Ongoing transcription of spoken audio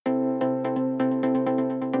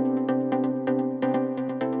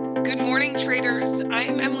Good morning, traders.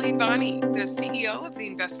 I'm Emily Bonney, the CEO of the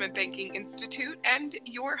Investment Banking Institute and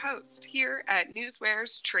your host here at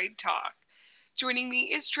NewsWare's Trade Talk. Joining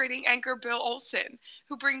me is trading anchor Bill Olson,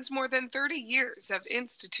 who brings more than 30 years of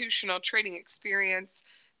institutional trading experience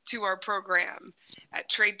to our program. At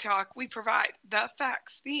Trade Talk, we provide the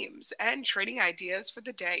facts, themes, and trading ideas for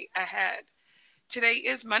the day ahead. Today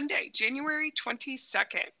is Monday, January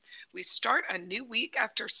 22nd. We start a new week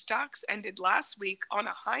after stocks ended last week on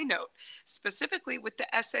a high note, specifically with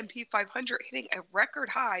the S&P 500 hitting a record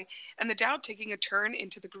high and the Dow taking a turn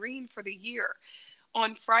into the green for the year.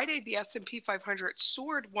 On Friday, the S&P 500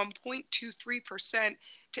 soared 1.23%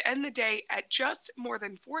 to end the day at just more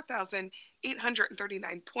than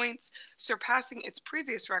 4,839 points, surpassing its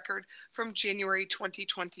previous record from January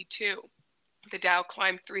 2022. The Dow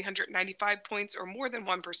climbed 395 points, or more than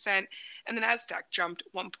 1%, and the Nasdaq jumped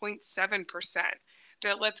 1.7%.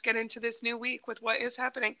 Bill, let's get into this new week with what is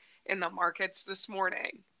happening in the markets this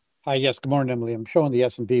morning. Hi, yes, good morning, Emily. I'm showing the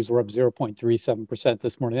S&Ps were up 0.37%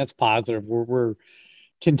 this morning. That's positive. We're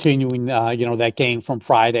continuing, that gain from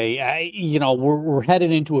Friday. We're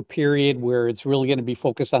headed into a period where it's really going to be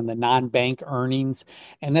focused on the non-bank earnings,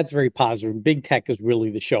 and that's very positive. Big tech is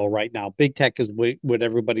really the show right now. Big tech is what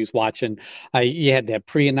everybody's watching. You had that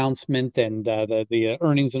pre-announcement and the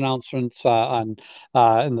earnings announcements in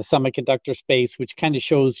the semiconductor space, which kind of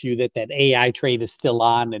shows you that AI trade is still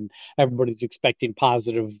on, and everybody's expecting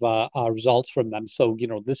positive results from them. So,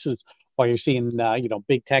 this is why you're seeing,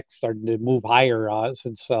 big tech starting to move higher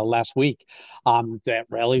since last week. That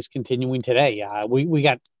rally's continuing today. We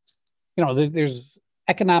got, there's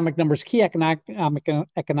economic numbers, key economic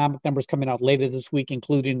numbers coming out later this week,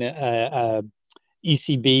 including a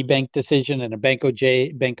ECB bank decision and a Bank of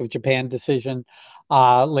Japan decision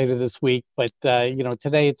later this week. But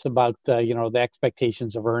today it's about the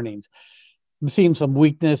expectations of earnings. I'm seeing some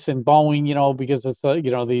weakness in Boeing, because of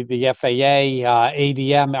the FAA,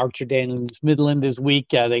 ADM, Archer Daniels Midland is weak.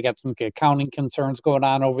 They got some accounting concerns going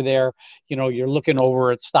on over there. You're looking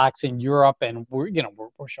over at stocks in Europe, and we're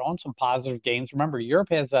showing some positive gains. Remember, Europe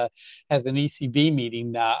has an ECB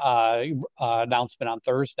meeting announcement on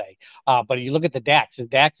Thursday. But you look at the DAX. The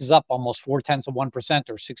DAX is up almost 0.4%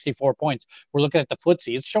 or 64 points. We're looking at the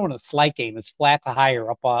FTSE. It's showing a slight gain. It's flat to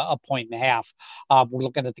higher, up a 1.5. We're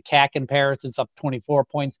looking at the CAC in Paris. It's up 24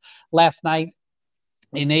 points. Last night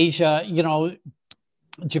in Asia,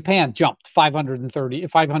 Japan jumped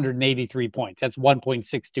 583 points. That's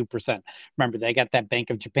 1.62%. Remember, they got that Bank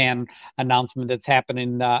of Japan announcement that's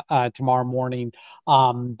happening tomorrow morning.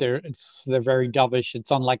 They're very dovish.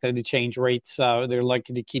 It's unlikely to change rates. They're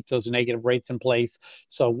likely to keep those negative rates in place.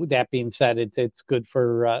 So that being said, it's good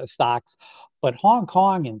for stocks. But Hong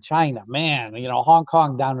Kong and China, man, Hong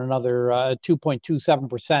Kong down another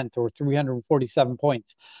 2.27% or 347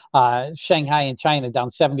 points. Shanghai and China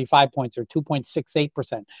down 75 points or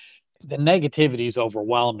 2.68%. The negativity is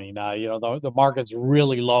overwhelming. The market's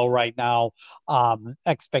really low right now.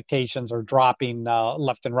 Expectations are dropping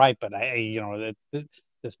left and right, but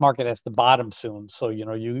this market has to bottom soon. So,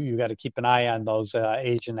 you got to keep an eye on those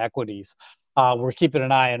Asian equities. We're keeping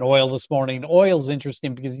an eye on oil this morning. Oil's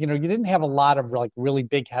interesting because, you didn't have a lot of really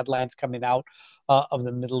big headlines coming out of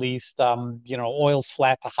the Middle East. Oil's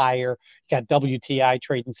flat to higher. You got WTI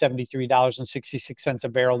trading $73.66 a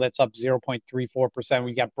barrel. That's up 0.34%.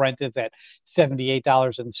 We got Brent is at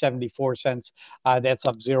 $78.74. That's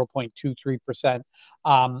up 0.23%.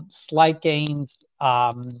 Slight gains.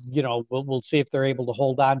 We'll see if they're able to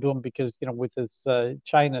hold on to them because, with this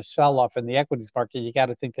China sell-off in the equities market, you got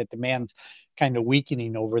to think that demand's kind of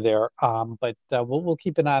weakening over there. But we'll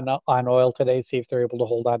keep an eye on oil today, see if they're able to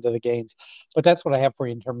hold on to the gains. But that's what I have for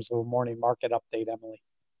you in terms of a morning market update, Emily.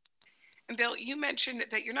 And Bill, you mentioned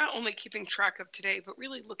that you're not only keeping track of today, but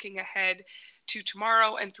really looking ahead to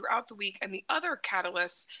tomorrow and throughout the week and the other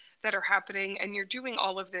catalysts that are happening. And you're doing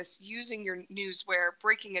all of this using your NewsWare,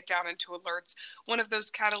 breaking it down into alerts. One of those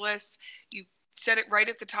catalysts, you said it right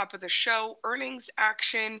at the top of the show, earnings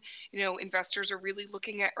action. Investors are really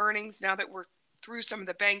looking at earnings now that we're through some of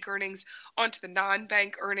the bank earnings onto the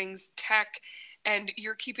non-bank earnings, tech. And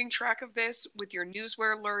you're keeping track of this with your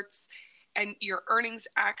NewsWare alerts and your earnings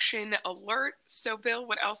action alert. So, Bill,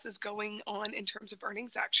 what else is going on in terms of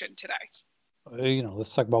earnings action today?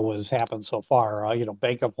 Let's talk about what has happened so far.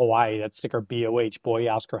 Bank of Hawaii, that's ticker BOH, Boy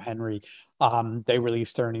Oscar Henry. They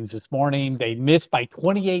released earnings this morning. They missed by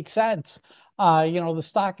 28 cents. The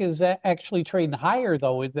stock is actually trading higher,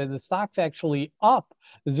 though. The stock's actually up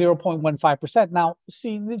 0.15%. Now,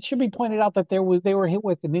 see, it should be pointed out that they were hit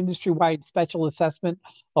with an industry-wide special assessment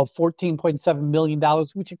of $14.7 million,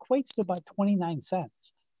 which equates to about 29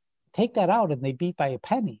 cents. take that out and they beat by a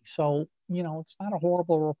penny. So, it's not a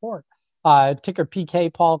horrible report. Ticker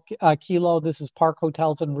PK, Paul Kilo. This is Park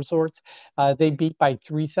Hotels and Resorts. They beat by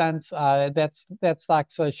 3 cents. That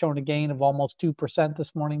stock's showing a gain of almost 2%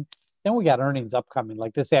 this morning. Then we got earnings upcoming.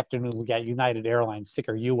 Like this afternoon, we got United Airlines,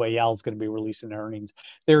 ticker UAL, is going to be releasing earnings.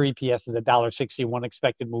 Their EPS is $1.61.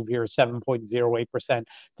 Expected move here is 7.08%.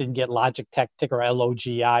 Didn't get Logitech, ticker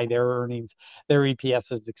LOGI, their earnings. Their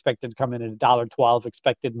EPS is expected to come in at $1.12.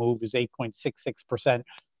 Expected move is 8.66%.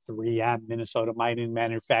 3M, Minnesota Mining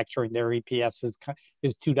Manufacturing, their EPS is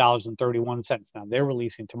 $2.31. Now they're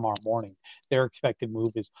releasing tomorrow morning. Their expected move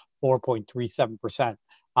is 4.37%.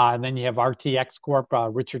 And then you have RTX Corp,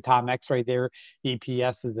 Richard Tom X right there.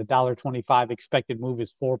 EPS is $1.25. Expected move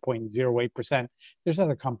is 4.08%. There's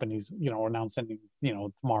other companies, announcing,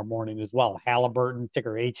 tomorrow morning as well. Halliburton,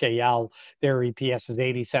 ticker HAL, their EPS is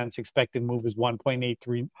 80 cents. Expected move is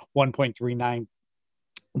 1.39.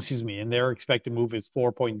 Excuse me, and their expected move is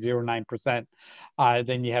 4.09%.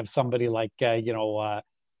 Then you have somebody like, was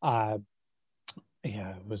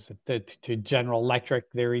it to General Electric?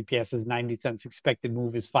 Their EPS is 90 cents. Expected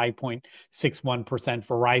move is 5.61%.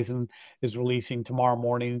 Verizon is releasing tomorrow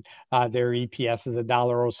morning. Their EPS is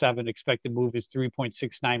 $1.07. Expected move is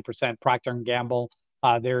 3.69%. Procter & Gamble,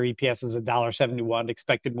 their EPS is $1.71.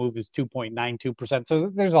 Expected move is 2.92%. So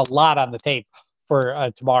there's a lot on the tape for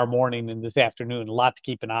tomorrow morning and this afternoon. A lot to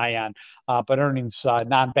keep an eye on. But earnings,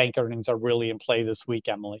 non-bank earnings, are really in play this week,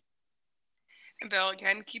 Emily. And Bill,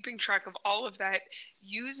 again, keeping track of all of that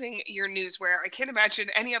using your NewsWare. I can't imagine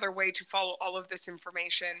any other way to follow all of this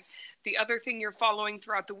information. The other thing you're following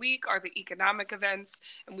throughout the week are the economic events.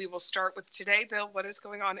 And we will start with today. Bill, what is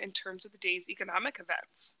going on in terms of the day's economic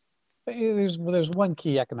events? There's one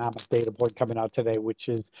key economic data point coming out today, which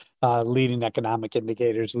is leading economic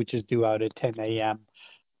indicators, which is due out at 10 a.m.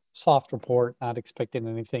 Soft report, not expecting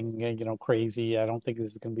anything, crazy. I don't think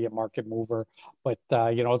this is going to be a market mover, but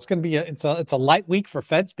it's going to be it's a light week for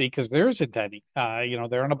Fed speak because there isn't any.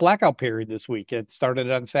 They're in a blackout period this week. It started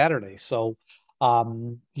on Saturday, so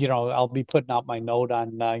I'll be putting out my note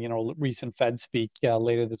on recent Fed speak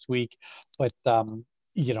later this week, but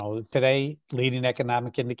today, leading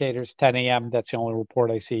economic indicators, 10 a.m. That's the only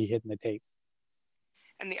report I see hitting the tape.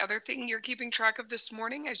 And the other thing you're keeping track of this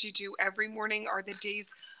morning, as you do every morning, are the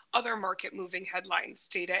day's other market moving headlines,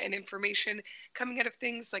 data and information coming out of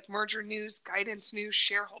things like merger news, guidance news,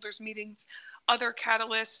 shareholders meetings, other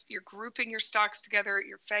catalysts. You're grouping your stocks together,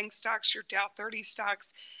 your FANG stocks, your Dow 30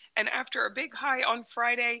 stocks. And after a big high on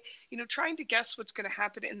Friday, trying to guess what's going to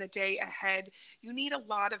happen in the day ahead, you need a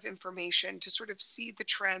lot of information to sort of see the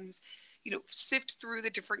trends, sift through the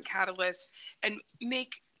different catalysts and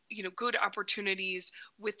make good opportunities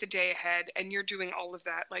with the day ahead. And you're doing all of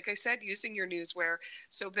that, like I said, using your NewsWare.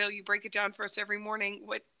 So Bill, you break it down for us every morning.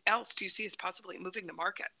 What else do you see as possibly moving the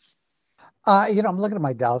markets? I'm looking at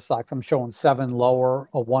my Dow stocks. I'm showing 7 lower,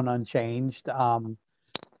 a 1 unchanged. The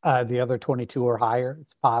other 22 are higher.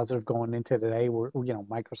 It's positive going into today.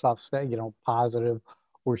 Microsoft's, positive.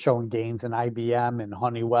 We're showing gains in IBM and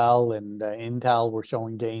Honeywell and Intel. We're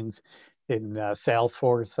showing gains in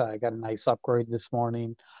Salesforce. I got a nice upgrade this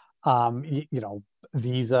morning.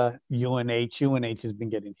 Visa, UNH. UNH has been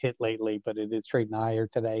getting hit lately, but it is trading higher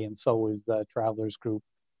today, and so is the Travelers Group.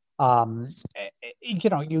 You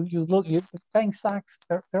look, bank stocks,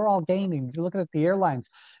 they're all gaining. You're looking at the airlines,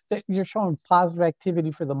 you're showing positive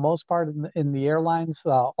activity for the most part in the airlines.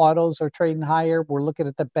 Autos are trading higher. We're looking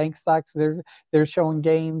at the bank stocks, they're showing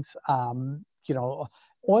gains.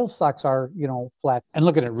 Oil stocks are, flat. And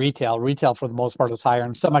looking at retail for the most part is higher,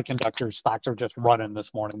 and semiconductor stocks are just running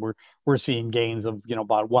this morning. We're seeing gains of,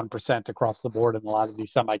 about 1% across the board in a lot of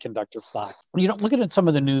these semiconductor stocks. Looking at some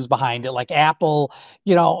of the news behind it, like Apple,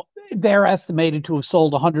 they're estimated to have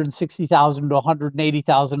sold 160,000 to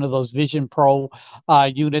 180,000 of those Vision Pro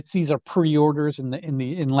units. These are pre-orders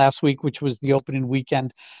in last week, which was the opening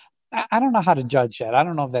weekend. I don't know how to judge that. I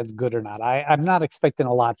don't know if that's good or not. I'm not expecting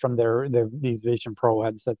a lot from these Vision Pro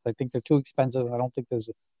headsets. I think they're too expensive. I don't think there's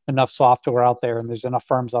enough software out there, and there's enough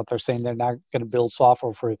firms out there saying they're not going to build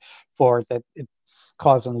software for it, that it's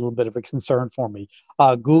causing a little bit of a concern for me.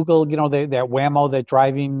 Google, that Waymo, that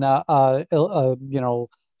driving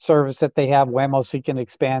service that they have, Waymo seeking to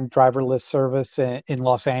expand driverless service in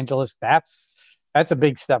Los Angeles. That's a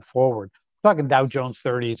big step forward. Talking Dow Jones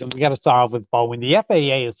 30s, and we got to start off with Boeing. The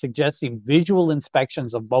FAA is suggesting visual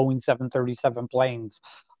inspections of Boeing 737 planes.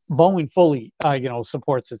 Boeing fully,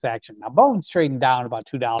 supports this action. Now, Boeing's trading down about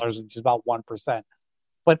 $2, which is about 1%.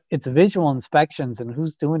 But it's visual inspections, and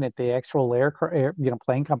who's doing it? The actual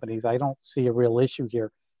plane companies. I don't see a real issue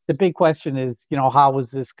here. The big question is, how is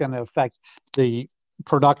this going to affect the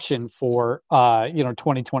production for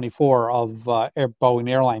 2024 of Boeing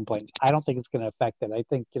airline planes. I don't think it's going to affect it. I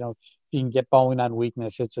think if you can get Boeing on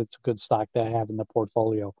weakness, it's a good stock to have in the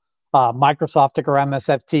portfolio. Microsoft, ticker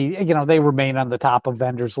MSFT, they remain on the top of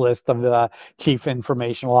vendors list of the chief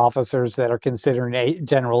informational officers that are considering a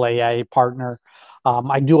general AI partner.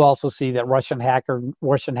 I do also see that Russian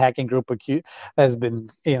hacking group has been,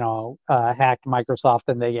 hacked Microsoft,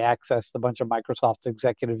 and they accessed a bunch of Microsoft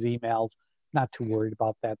executives' emails. Not too worried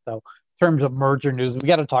about that, though. In terms of merger news, we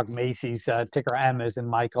got to talk Macy's. Ticker M is in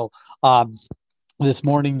Michael. This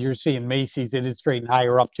morning, you're seeing Macy's. It is trading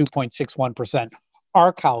higher, up 2.61%.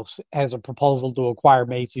 Ark House has a proposal to acquire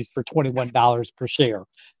Macy's for $21 per share.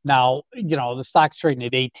 Now, the stock's trading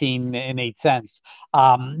at 18 and 8 cents,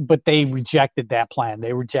 but they rejected that plan.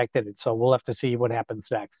 They rejected it. So we'll have to see what happens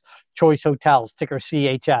next. Choice Hotels, ticker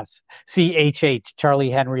CHH, Charlie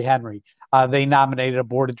Henry. They nominated a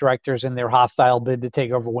board of directors in their hostile bid to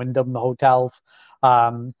take over Wyndham Hotels.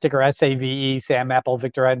 Ticker SAVE, Sam Apple,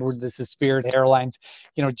 Victor Edward. This is Spirit Airlines.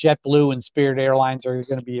 JetBlue and Spirit Airlines are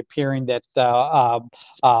going to be appearing that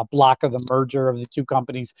block of the merger of the two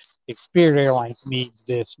companies. Spirit Airlines needs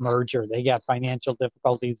this merger. They got financial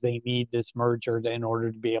difficulties. They need this merger in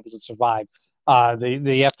order to be able to survive.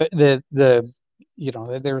 They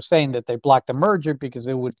were saying that they blocked the merger because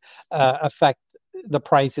it would affect the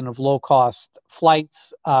pricing of low-cost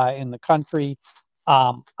flights in the country.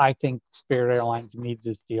 I think Spirit Airlines needs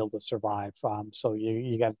this deal to survive. So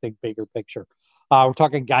you got to think bigger picture. We're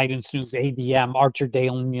talking guidance news. ADM, Archer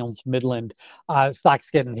Daniels Midland, stock's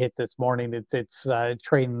getting hit this morning. It's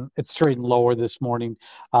trading lower this morning.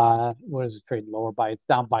 What is it trading lower by? It's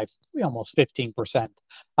down by almost 15%.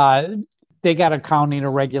 They got accounting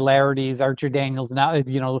irregularities. Archer Daniels now,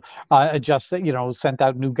 adjusted, sent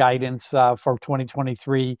out new guidance for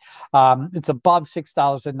 2023. It's above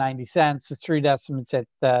 $6.90. The street estimate's at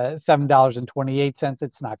 $7.28.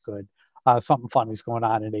 It's not good. Something funny's going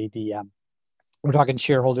on at ADM. We're talking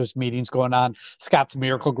shareholders meetings going on. Scott's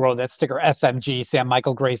Miracle-Gro, that's ticker SMG. Sam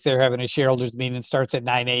Michael Grace, they're having a shareholders meeting. Starts at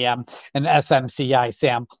 9 a.m. And SMCI,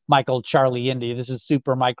 Sam Michael Charlie Indy. This is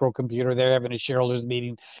Super Microcomputer. They're having a shareholders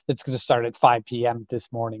meeting that's going to start at 5 p.m.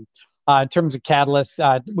 this morning. In terms of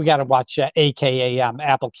catalysts, we got to watch AKAM,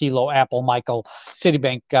 Apple Kilo, Apple Michael.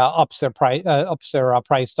 Citibank ups their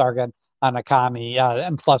price target on Akami,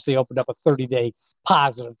 and plus they opened up a 30-day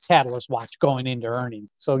positive catalyst watch going into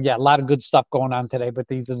earnings. So yeah, a lot of good stuff going on today, but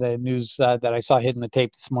these are the news that I saw hitting the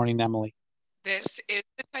tape this morning, Emily. This is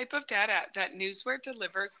the type of data that NewsWare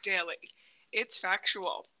delivers daily. It's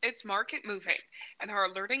factual, it's market moving, and our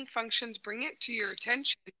alerting functions bring it to your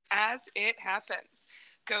attention as it happens.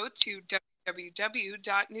 Go to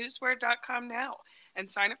www.newsware.com now and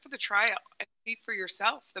sign up for the trial and see for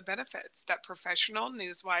yourself the benefits that professional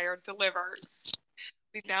Newswire delivers.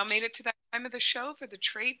 We've now made it to that time of the show for the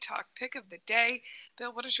Trade Talk pick of the day.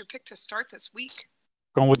 Bill, what is your pick to start this week?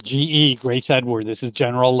 Going with GE, Grace Edward. This is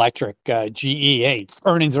General Electric. GEA.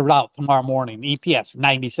 Earnings are out tomorrow morning. EPS,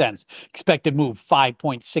 90 cents. Expected move,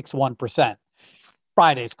 5.61%.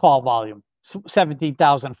 Friday's call volume,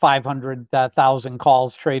 17,500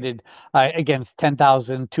 calls traded against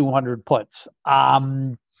 10,200 puts.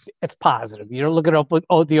 It's positive. Look at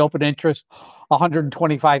the open interest,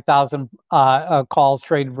 125,000 calls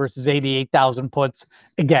traded versus 88,000 puts.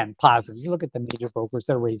 Again, positive. You look at the major brokers;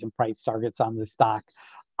 they're raising price targets on this stock.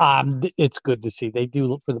 It's good to see. They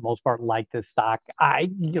do, for the most part, like this stock.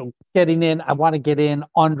 Getting in, I want to get in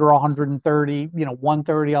under 130.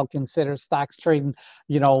 130, I'll consider. Stocks trading,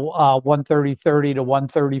 130.30 to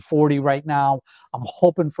 130.40 right now. I'm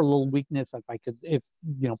hoping for a little weakness. If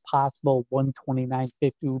possible,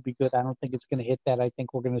 129.50 would be good. I don't think it's going to hit that. I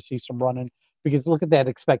think we're going to see some running, because look at that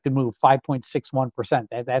expected move,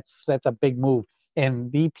 5.61%. That's a big move.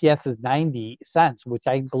 And the EPS is 90 cents, which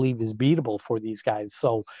I believe is beatable for these guys.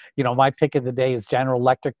 So, my pick of the day is General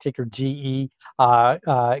Electric, ticker GE,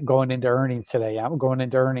 going into earnings today. I'm going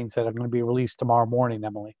into earnings that are going to be released tomorrow morning,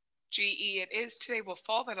 Emily. GE it is today. We'll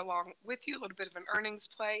follow that along with you, a little bit of an earnings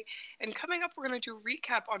play. And coming up, we're going to do a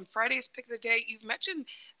recap on Friday's pick of the day. You've mentioned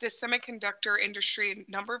the semiconductor industry a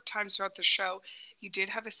number of times throughout the show. You did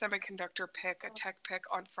have a semiconductor pick, a tech pick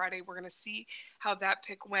on Friday. We're going to see how that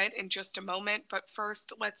pick went in just a moment. But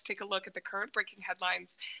first, let's take a look at the current breaking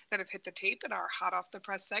headlines that have hit the tape in our hot off the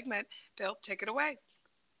press segment. Bill, take it away.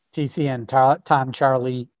 TCN, Tom,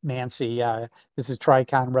 Charlie, Nancy. This is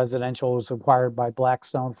Tricon Residential. It was acquired by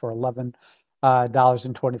Blackstone for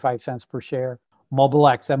 $11.25 per share.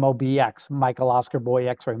 MobileX, MOBX, Michael Oscar Boy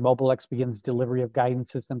X-Ray. MobileX begins delivery of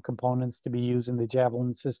guidance system components to be used in the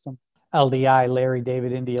Javelin system. LDI, Larry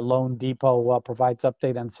David India Loan Depot provides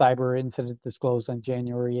update on cyber incident disclosed on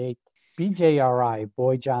January 8th. BJRI,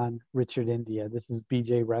 Boy John Richard India. This is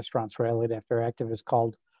BJ Restaurants rallied after activists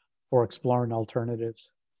called for exploring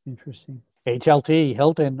alternatives. Interesting. HLT,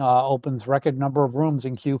 Hilton, opens record number of rooms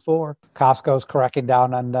in Q4. Costco's cracking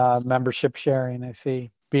down on membership sharing, I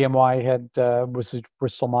see. BMY had, was it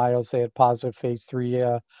Bristol Myers, they had positive phase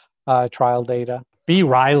 3 trial data. B.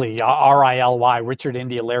 Riley, R-I-L-Y, Richard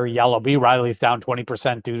India, Larry Yellow. B. Riley's down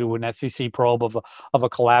 20% due to an SEC probe of a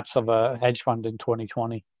collapse of a hedge fund in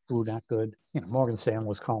 2020. Ooh, not good. Morgan Stanley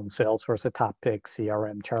was calling Salesforce a top pick.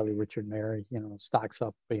 CRM, Charlie Richard Mary, stocks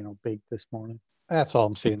up, big this morning. That's all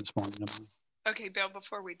I'm seeing this morning. Okay, Bill,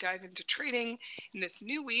 before we dive into trading in this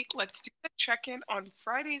new week, let's do a check-in on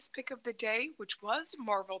Friday's pick of the day, which was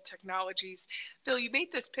Marvell Technologies. Bill, you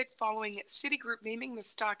made this pick following Citigroup naming the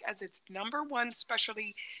stock as its #1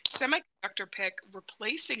 specialty semiconductor pick,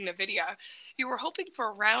 replacing NVIDIA. You were hoping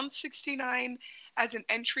for around 69 as an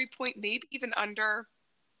entry point, maybe even under.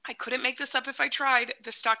 I couldn't make this up if I tried.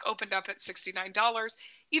 The stock opened up at $69,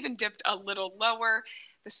 even dipped a little lower.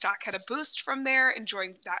 The stock had a boost from there,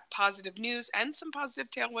 enjoying that positive news and some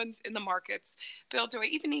positive tailwinds in the markets. Bill, do I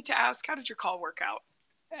even need to ask, how did your call work out?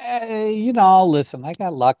 Listen, I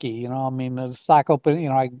got lucky. The stock opened,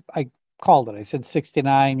 I called it. I said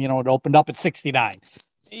 69, it opened up at 69.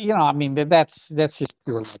 That's just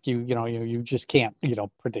pure luck. You just can't,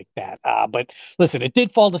 predict that. But listen, it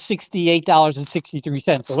did fall to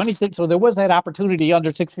 $68.63. So there was that opportunity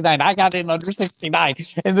under 69. I got in under 69,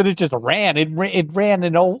 and then it just ran. It ran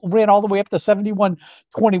ran all the way up to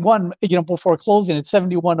 71.21. Before closing at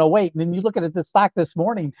 71.08. And then you look at the stock this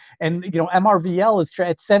morning, and MRVL is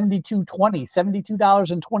at 72.20,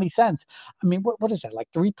 $72.20. What is that, like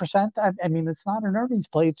 3%? It's not an earnings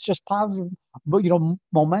play. It's just positive, but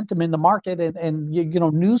momentum in the market and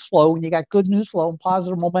news flow. When you got good news flow and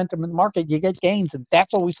positive momentum in the market, you get gains, and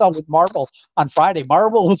that's what we saw with Marvell on Friday.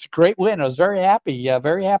 Marvell was a great win. I was very happy.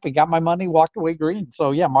 Very happy. Got my money, walked away green.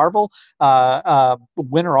 So yeah, Marvell,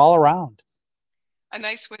 winner all around. A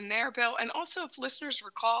nice win there, Bill. And also, if listeners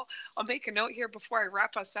recall, I'll make a note here before I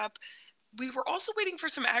wrap us up. We were also waiting for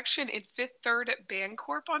some action in Fifth Third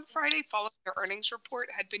Bancorp on Friday, following their earnings report.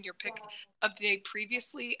 Had been your pick of the day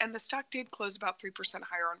previously, and the stock did close about 3%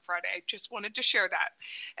 higher on Friday. I just wanted to share that.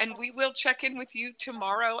 And we will check in with you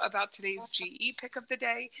tomorrow about today's GE pick of the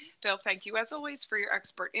day. Bill, thank you as always for your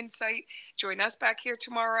expert insight. Join us back here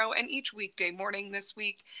tomorrow and each weekday morning this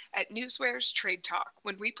week at NewsWare's Trade Talk,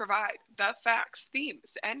 when we provide the facts,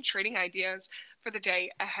 themes, and trading ideas for the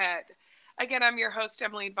day ahead. Again, I'm your host,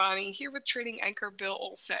 Emily Bonney, here with trading anchor Bill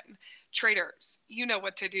Olson. Traders, you know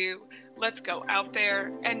what to do. Let's go out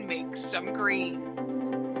there and make some green.